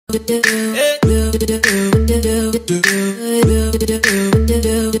What's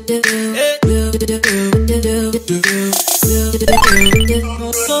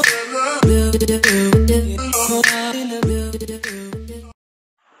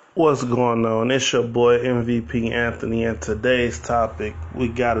going on? It's your boy MVP Anthony, and today's topic, we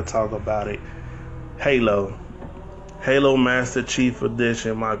gotta talk about it. Halo Masterchief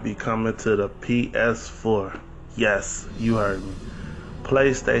Edition might be coming to the Ps4. Yes, you heard me.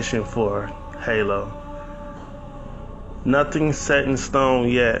 PlayStation 4 Halo. Nothing's set in stone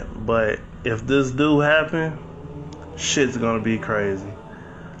yet, but if this do happen, shit's gonna be crazy.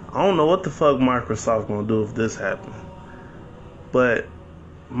 I don't know what the fuck Microsoft gonna do if this happens, but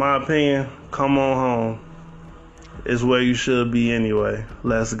my opinion, come on home is where you should be anyway.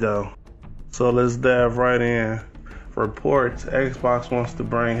 Let's go. So let's dive right in. Reports: Xbox wants to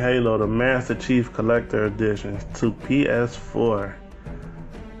bring Halo the Master Chief Collector Edition to PS4.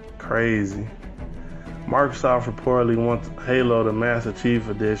 Crazy. Microsoft reportedly wants Halo the Master Chief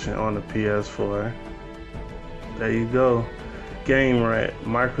Edition on the PS4. There you go. Game Rat: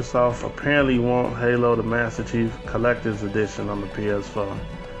 Microsoft apparently wants Halo the Master Chief Collector's Edition on the PS4.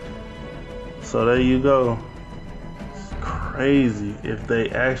 So there you go. It's crazy if they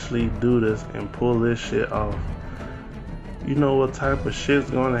actually do this and pull this shit off. You know what type of shit's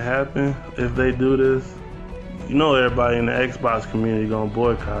gonna happen if they do this? You know everybody in the Xbox community gonna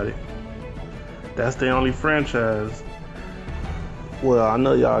boycott it. That's the only franchise. Well, I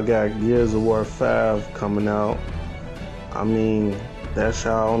know y'all got Gears of War 5 coming out. I mean, that's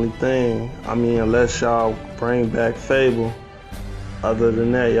y'all only thing. I mean, unless y'all bring back Fable. Other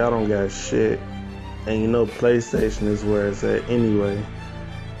than that, y'all don't got shit. And you know PlayStation is where it's at anyway.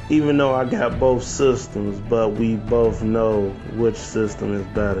 Even though I got both systems, but we both know which system is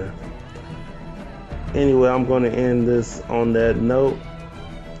better. Anyway, I'm going to end this on that note.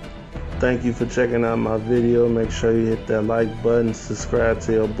 Thank you for checking out my video. Make sure you hit that like button. Subscribe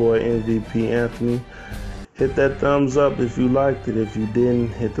to your boy MVP Anthony. Hit that thumbs up if you liked it. If you didn't,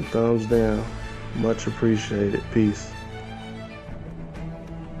 hit the thumbs down. Much appreciated. Peace.